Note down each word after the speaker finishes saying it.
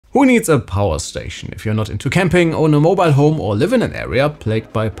Who needs a power station if you're not into camping, own a mobile home or live in an area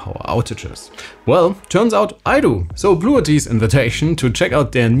plagued by power outages? Well, turns out I do. So Bluetti's invitation to check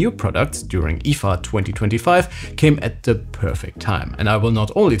out their new products during IFA 2025 came at the perfect time. And I will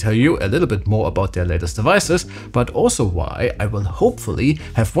not only tell you a little bit more about their latest devices, but also why I will hopefully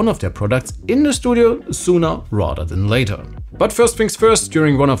have one of their products in the studio sooner rather than later. But first things first,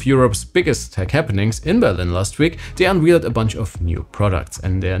 during one of Europe's biggest tech happenings in Berlin last week, they unveiled a bunch of new products,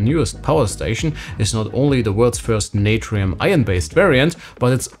 and their newest power station is not only the world's first natrium ion-based variant,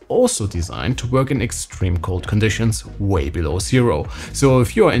 but it's also designed to work in extreme cold conditions way below zero. So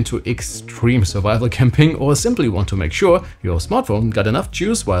if you're into extreme survival camping or simply want to make sure your smartphone got enough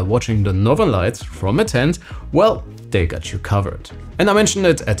juice while watching the northern lights from a tent, well, they got you covered. And I mentioned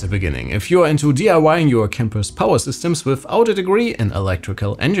it at the beginning, if you're into DIYing your camper's power systems without a degree in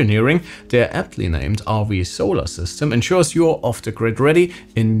electrical engineering, their aptly named RV solar system ensures you're off the grid ready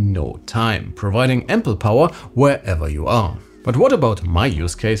in no time, providing ample power wherever you are. But what about my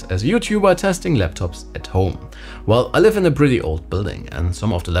use case as a YouTuber testing laptops at home? Well, I live in a pretty old building and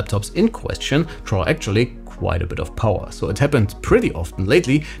some of the laptops in question draw actually quite a bit of power, so it happened pretty often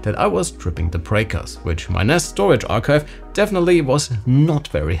lately that I was tripping the breakers, which my NAS storage archive definitely was not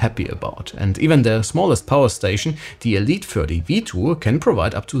very happy about. And even their smallest power station, the Elite 30 V2, can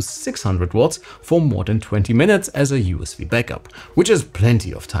provide up to 600 watts for more than 20 minutes as a USB backup, which is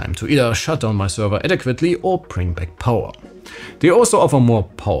plenty of time to either shut down my server adequately or bring back power. They also offer more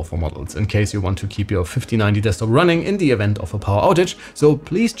powerful models in case you want to keep your 5090 desktop running in the event of a power outage, so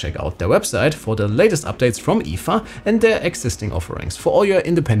please check out their website for the latest updates from IFA and their existing offerings for all your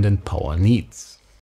independent power needs.